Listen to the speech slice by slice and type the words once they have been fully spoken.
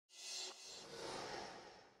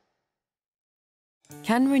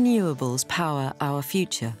Can renewables power our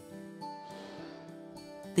future?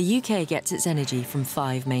 The UK gets its energy from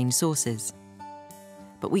 5 main sources.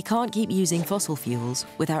 But we can't keep using fossil fuels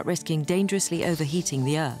without risking dangerously overheating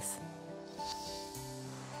the Earth.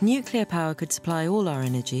 Nuclear power could supply all our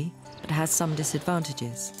energy, but has some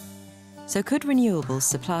disadvantages. So could renewables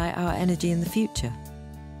supply our energy in the future?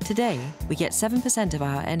 Today, we get 7% of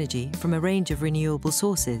our energy from a range of renewable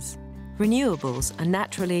sources. Renewables are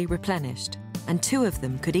naturally replenished, and 2 of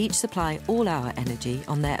them could each supply all our energy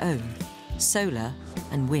on their own: solar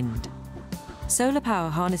and wind. Solar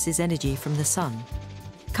power harnesses energy from the sun.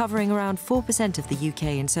 Covering around 4% of the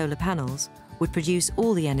UK in solar panels would produce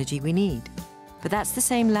all the energy we need. But that's the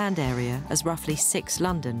same land area as roughly 6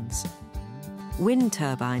 Londons. Wind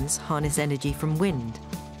turbines harness energy from wind.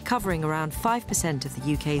 Covering around 5% of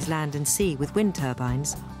the UK's land and sea with wind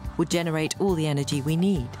turbines would generate all the energy we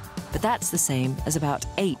need. But that's the same as about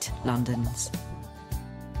 8 Londons.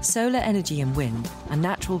 Solar energy and wind are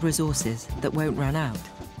natural resources that won't run out.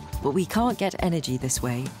 But we can't get energy this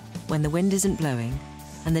way when the wind isn't blowing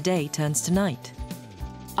and the day turns to night.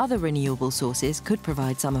 Other renewable sources could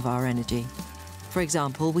provide some of our energy. For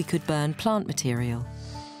example, we could burn plant material.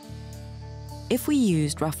 If we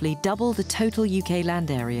used roughly double the total UK land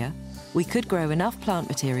area, we could grow enough plant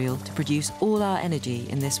material to produce all our energy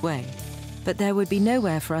in this way. But there would be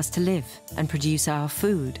nowhere for us to live and produce our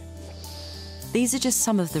food. These are just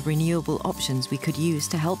some of the renewable options we could use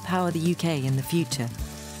to help power the UK in the future.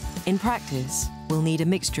 In practice, we'll need a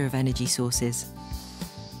mixture of energy sources.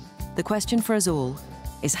 The question for us all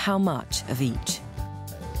is how much of each?